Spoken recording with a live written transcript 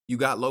You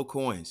got low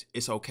coins.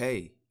 It's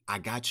okay. I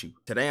got you.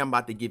 Today, I'm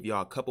about to give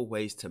y'all a couple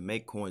ways to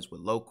make coins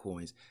with low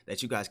coins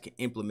that you guys can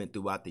implement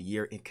throughout the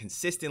year and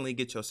consistently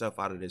get yourself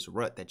out of this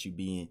rut that you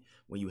be in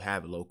when you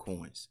have low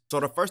coins. So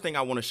the first thing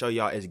I want to show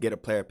y'all is get a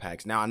player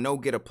packs. Now, I know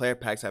get a player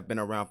packs have been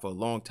around for a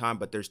long time,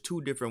 but there's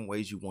two different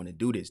ways you want to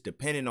do this,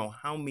 depending on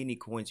how many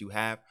coins you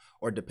have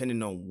or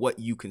depending on what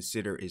you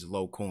consider is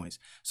low coins.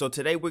 So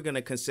today we're going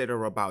to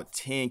consider about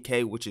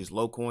 10K, which is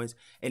low coins.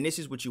 And this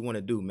is what you want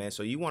to do, man.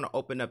 So you want to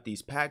open up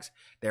these packs.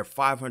 They're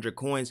 500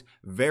 coins,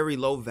 very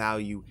low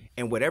value.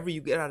 And whatever you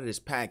get out of this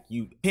pack,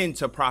 you tend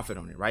to profit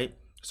on it, right?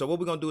 So what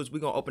we're going to do is we're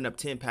going to open up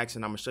 10 packs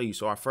and I'm going to show you.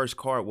 So our first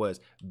card was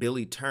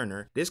Billy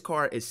Turner. This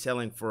card is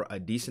selling for a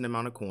decent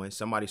amount of coins.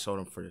 Somebody sold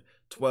him for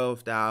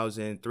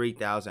 12,000,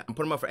 3,000. I'm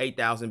putting him up for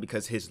 8,000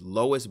 because his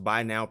lowest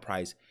buy now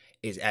price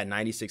is at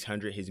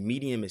 9,600. His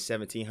medium is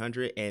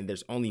 1,700 and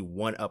there's only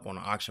one up on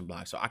the auction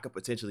block. So I could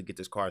potentially get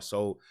this card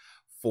sold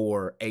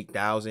for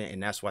 8,000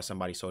 and that's why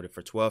somebody sold it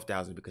for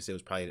 12,000 because it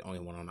was probably the only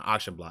one on the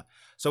auction block.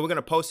 So we're going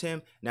to post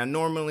him. Now,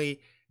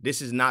 normally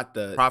this is not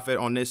the profit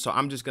on this. So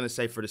I'm just going to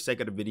say for the sake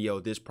of the video,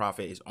 this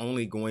profit is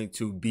only going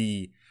to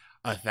be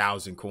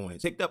 1,000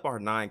 coins. Picked up our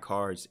 9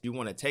 cards. You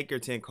want to take your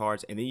 10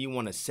 cards and then you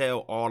want to sell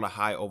all the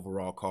high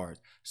overall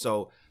cards.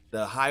 So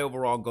the high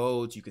overall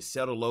golds, you can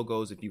sell the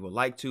logos if you would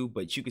like to,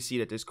 but you can see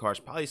that this card's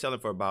probably selling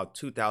for about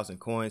 2,000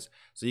 coins.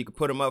 So you can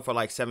put them up for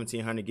like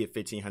 1,700, get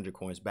 1,500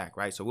 coins back,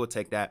 right? So we'll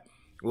take that.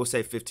 We'll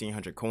say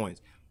 1,500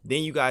 coins.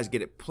 Then you guys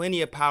get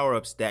plenty of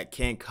power-ups that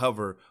can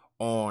cover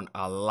on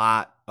a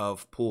lot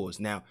of pulls.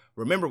 Now,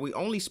 remember, we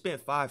only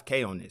spent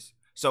 5K on this.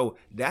 So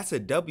that's a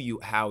W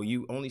how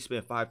you only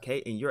spent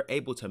 5K and you're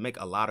able to make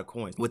a lot of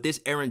coins. With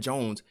this Aaron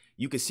Jones,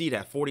 you can see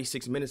that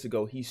 46 minutes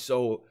ago, he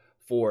sold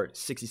for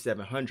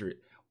 6,700.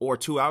 Or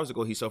 2 hours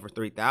ago, he sold for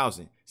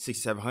 3,000,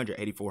 6,700,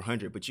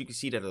 8,400. But you can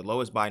see that the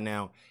lowest buy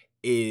now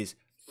is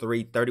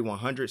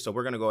 3,100. So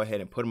we're going to go ahead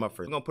and put him up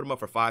for, we're going to put him up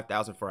for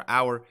 5,000 for an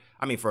hour.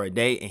 I mean, for a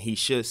day. And he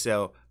should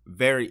sell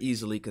very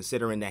easily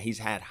considering that he's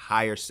had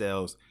higher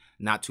sales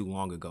not too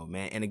long ago,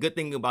 man. And the good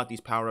thing about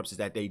these power-ups is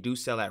that they do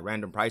sell at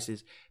random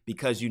prices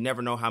because you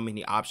never know how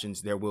many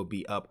options there will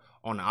be up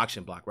on the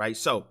auction block, right?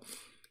 So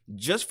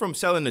just from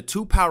selling the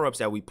 2 power-ups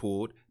that we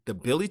pulled, the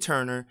Billy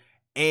Turner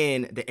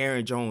and the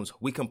Aaron Jones,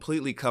 we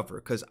completely cover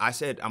because I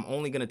said I'm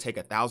only going to take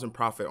 1,000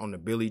 profit on the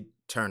Billy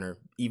Turner,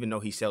 even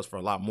though he sells for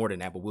a lot more than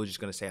that, but we're just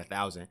going to say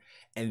 1,000.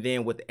 And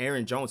then with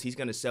Aaron Jones, he's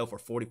going to sell for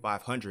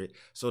 4,500.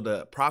 So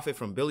the profit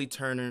from Billy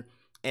Turner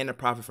and the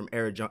profit from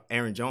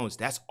Aaron Jones,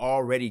 that's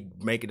already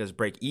making us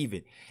break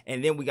even.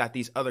 And then we got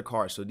these other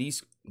cards. So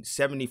these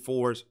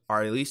 74s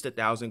are at least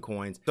 1,000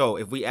 coins. So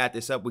if we add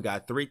this up, we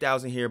got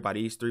 3,000 here by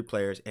these 3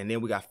 players. And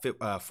then we got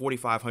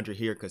 4,500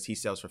 here because he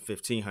sells for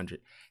 1,500.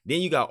 Then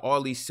you got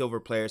all these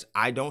silver players.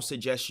 I don't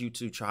suggest you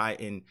to try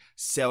and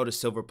sell the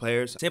silver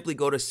players. Simply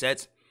go to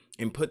sets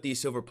and put these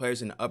silver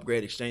players in the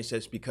upgrade exchange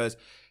sets because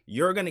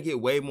you're going to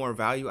get way more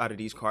value out of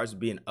these cards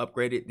being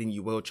upgraded than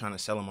you will trying to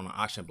sell them on an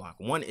auction block.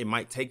 1, it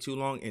might take too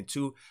long, and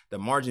 2, the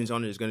margins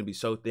on it is going to be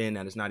so thin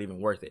that it's not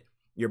even worth it.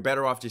 You're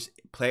better off just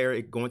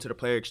going to the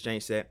player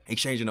exchange set,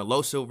 exchanging the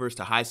low silvers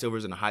to high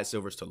silvers and the high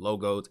silvers to low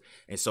golds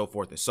and so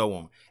forth and so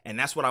on. And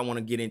that's what I want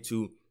to get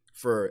into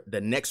for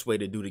the next way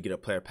to do to get a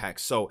player pack.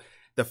 So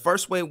the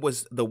first way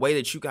was the way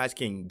that you guys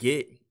can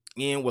get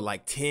in with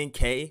like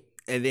 10K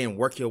and then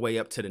work your way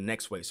up to the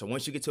next way. So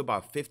once you get to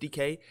about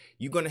 50K,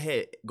 you're going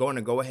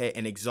to go ahead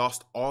and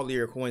exhaust all of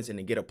your coins and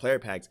then get a player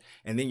packs.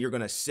 And then you're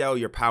going to sell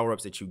your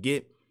power-ups that you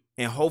get.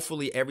 And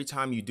hopefully every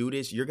time you do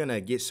this, you're going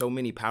to get so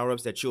many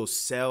power-ups that you'll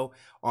sell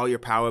all your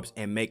power-ups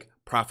and make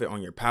profit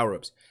on your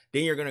power-ups.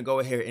 Then you're going to go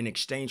ahead and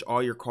exchange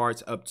all your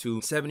cards up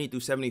to 70 through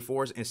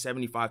 74s and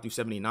 75 through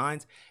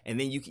 79s. And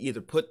then you can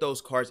either put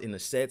those cards in the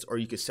sets or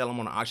you can sell them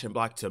on the auction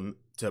block to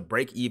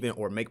break even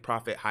or make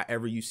profit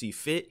however you see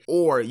fit.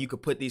 Or you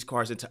could put these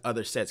cards into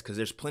other sets because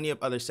there's plenty of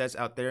other sets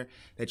out there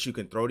that you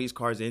can throw these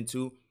cards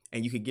into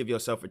and you could give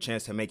yourself a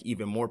chance to make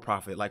even more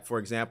profit. Like, for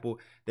example,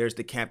 there's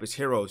the Campus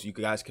Heroes. You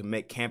guys can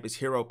make Campus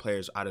Hero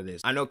players out of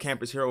this. I know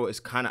Campus Hero is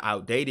kind of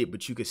outdated,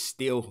 but you could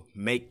still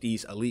make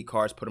these elite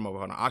cards, put them over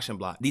on the auction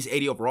block. These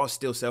 80 overall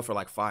still sell for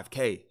like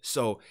 5K.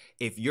 So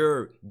if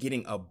you're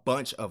getting a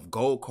bunch of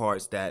gold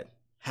cards that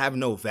have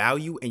no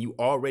value and you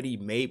already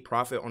made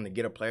profit on the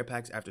get a player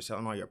packs after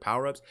selling all your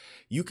power-ups,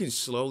 you can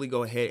slowly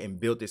go ahead and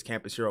build this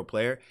Campus Hero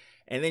player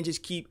and then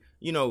just keep,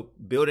 you know,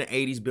 building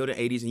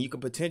 80s, and you can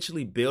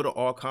potentially build an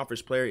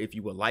all-conference player if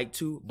you would like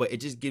to, but it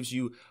just gives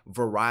you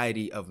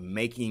variety of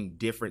making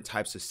different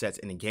types of sets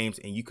in the games,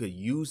 and you could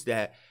use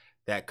that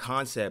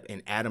concept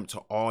and add them to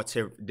all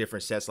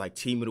different sets like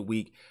Team of the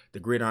Week, the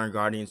Gridiron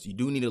Guardians. You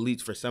do need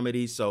elites for some of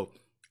these, so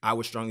I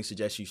would strongly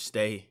suggest you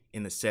stay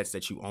in the sets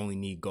that you only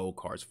need gold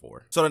cards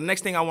for. So the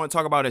next thing I want to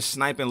talk about is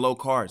sniping low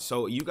cards.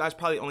 So you guys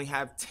probably only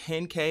have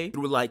 10K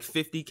through like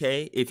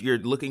 50K if you're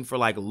looking for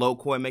like low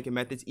coin making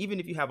methods. Even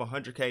if you have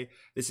 100K,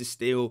 this is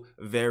still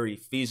very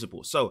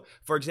feasible. So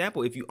for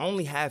example, if you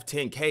only have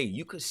 10K,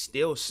 you could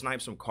still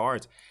snipe some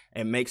cards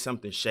and make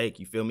something shake.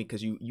 You feel me?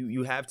 Because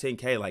you have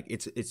 10K, like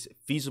it's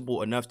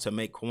feasible enough to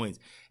make coins.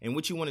 And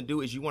what you want to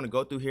do is you want to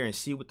go through here and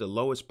see what the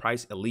lowest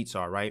price elites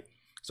are, right?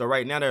 So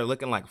right now they're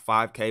looking like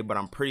 5K, but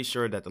I'm pretty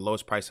sure that the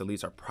lowest price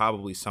elites are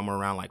probably somewhere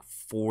around like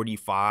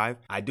 45.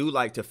 I do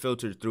like to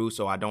filter through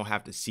so I don't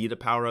have to see the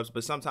power-ups,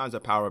 but sometimes the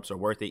power-ups are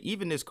worth it.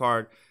 Even this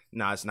card,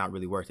 nah, it's not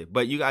really worth it.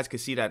 But you guys can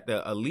see that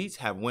the elites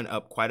have went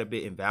up quite a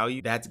bit in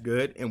value. That's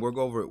good. And we'll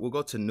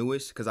go to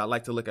newest because I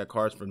like to look at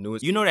cards from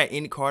newest. You know that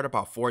any card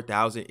about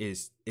 4,000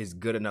 is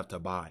good enough to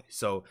buy.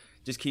 So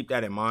just keep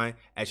that in mind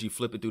as you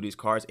flip it through these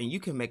cards, and you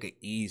can make an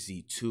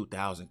easy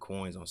 2,000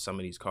 coins on some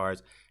of these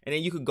cards. And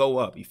then you could go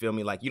up, you feel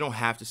me? Like you don't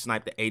have to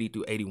snipe the 80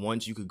 through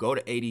 81s. You could go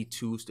to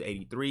 82s to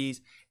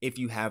 83s if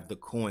you have the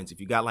coins. If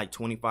you got like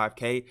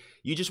 25K,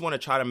 you just want to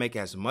try to make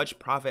as much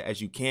profit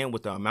as you can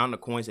with the amount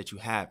of coins that you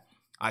have.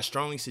 I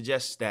strongly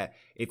suggest that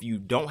if you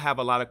don't have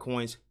a lot of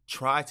coins,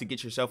 try to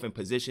get yourself in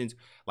positions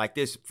like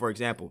this. For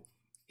example,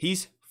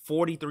 he's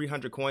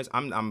 4,300 coins.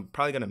 I'm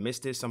probably going to miss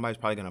this. Somebody's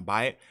probably going to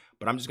buy it,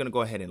 but I'm just going to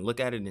go ahead and look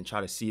at it and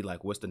try to see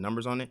like what's the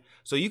numbers on it.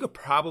 So you could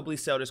probably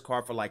sell this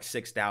card for like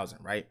 6,000,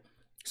 right?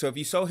 So if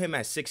you sold him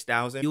at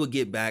 6,000, you would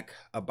get back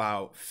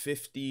about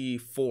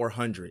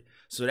 5,400.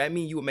 So that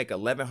means you would make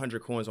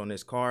 1,100 coins on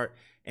this card,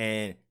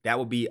 and that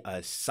would be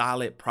a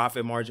solid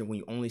profit margin when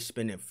you only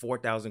spending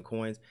 4,000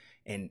 coins,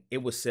 and it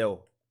will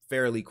sell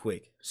fairly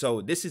quick.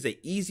 So this is an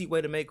easy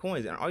way to make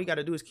coins, and all you got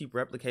to do is keep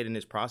replicating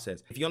this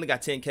process. If you only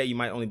got 10K, you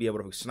might only be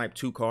able to snipe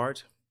 2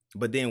 cards.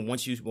 But then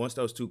once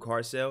those 2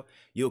 cards sell,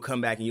 you'll come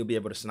back and you'll be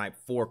able to snipe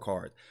 4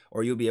 cards,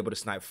 or you'll be able to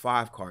snipe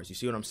 5 cards. You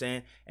see what I'm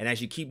saying? And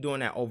as you keep doing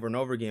that over and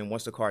over again,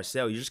 once the cards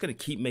sell, you're just going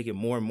to keep making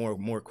more and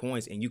more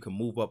coins, and you can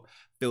move up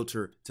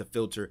filter to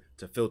filter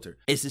to filter.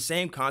 It's the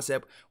same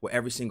concept with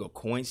every single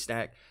coin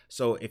stack.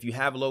 So if you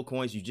have low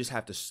coins, you just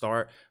have to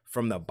start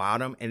from the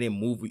bottom and then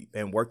move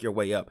and work your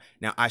way up.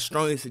 Now, I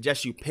strongly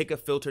suggest you pick a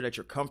filter that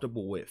you're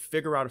comfortable with.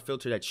 Figure out a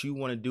filter that you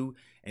want to do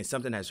and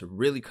something that's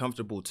really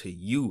comfortable to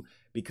you,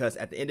 because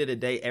at the end of the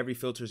day, every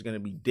filter is going to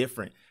be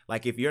different.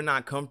 Like if you're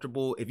not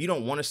comfortable, if you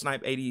don't want to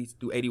snipe 80s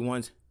through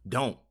 81s,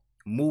 don't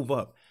move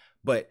up.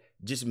 But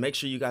just make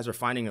sure you guys are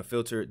finding a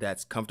filter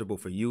that's comfortable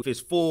for you. If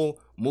it's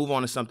full, move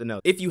on to something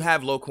else. If you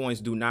have low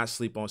coins, do not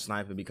sleep on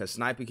sniping, because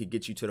sniping could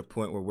get you to the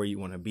point where you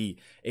want to be.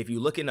 If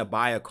you're looking to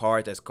buy a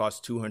card that's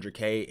cost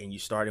 200K and you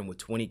starting with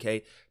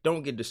 20K,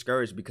 don't get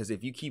discouraged, because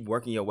if you keep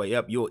working your way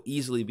up, you'll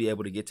easily be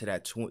able to get to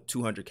that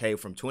 200K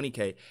from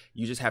 20K.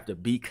 You just have to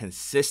be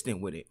consistent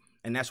with it.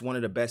 And that's one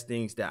of the best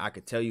things that I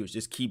could tell you, is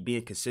just keep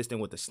being consistent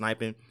with the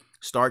sniping.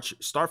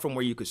 Start from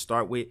where you could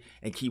start with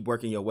and keep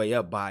working your way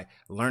up by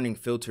learning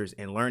filters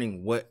and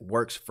learning what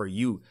works for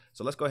you.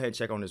 So let's go ahead and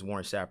check on this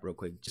Warren Sapp real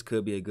quick. This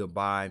could be a good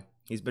buy.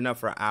 He's been up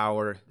for an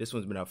hour. This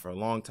one's been up for a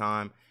long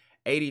time.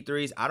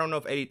 83s. I don't know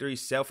if 83s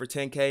sell for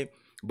 10K,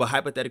 but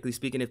hypothetically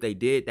speaking, if they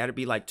did, that'd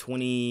be like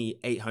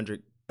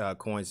 2,800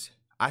 coins.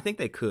 I think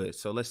they could.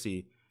 So let's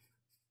see.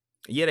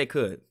 Yeah, they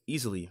could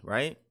easily,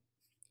 right?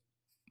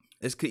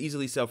 This could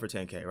easily sell for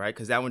 10K, right?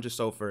 Because that one just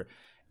sold for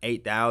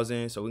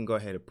 8,000. So we can go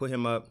ahead and put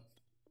him up.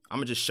 I'm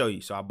going to just show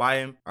you. So I buy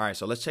him. All right,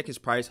 so let's check his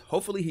price.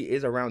 Hopefully he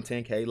is around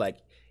 10K. Like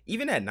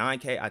even at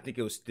 9K, I think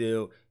it would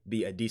still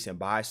be a decent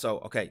buy. So,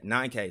 okay,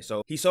 9K.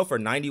 So he sold for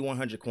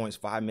 9,100 coins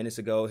 5 minutes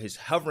ago. His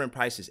hovering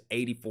price is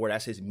 84.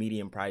 That's his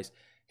median price.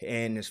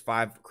 And there's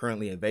 5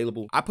 currently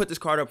available. I put this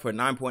card up for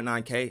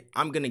 9.9K.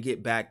 I'm going to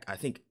get back, I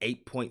think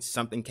 8 point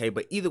something K.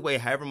 But either way,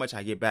 however much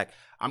I get back,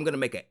 I'm going to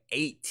make an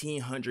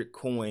 1,800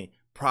 coin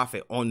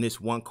profit on this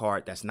one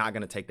card that's not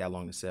going to take that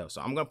long to sell.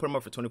 So I'm going to put them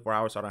up for 24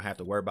 hours so I don't have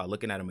to worry about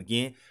looking at them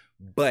again.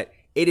 But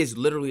it is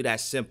literally that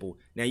simple.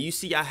 Now you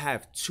see I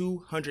have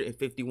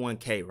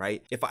 251K,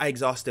 right? If I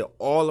exhausted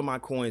all of my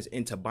coins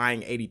into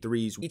buying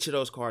 83s, each of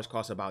those cards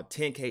costs about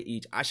 10K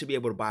each. I should be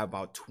able to buy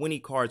about 20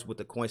 cards with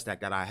the coin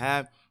stack that I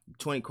have.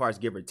 20 cards,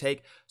 give or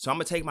take. So I'm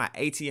gonna take my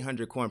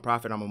 1,800 coin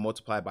profit, I'm gonna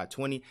multiply it by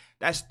 20.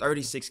 That's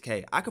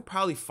 36K. I could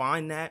probably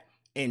find that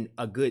in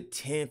a good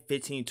 10,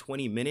 15,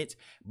 20 minutes.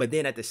 But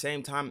then at the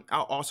same time,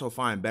 I'll also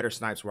find better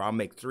snipes where I'll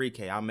make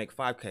 3K, I'll make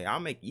 5K, I'll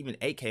make even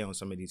 8K on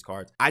some of these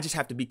cards. I just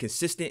have to be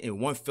consistent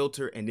in one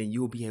filter, and then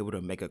you'll be able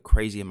to make a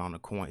crazy amount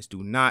of coins.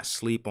 Do not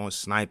sleep on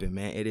sniping,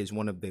 man. It is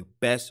one of the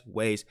best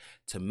ways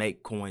to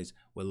make coins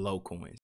with low coins.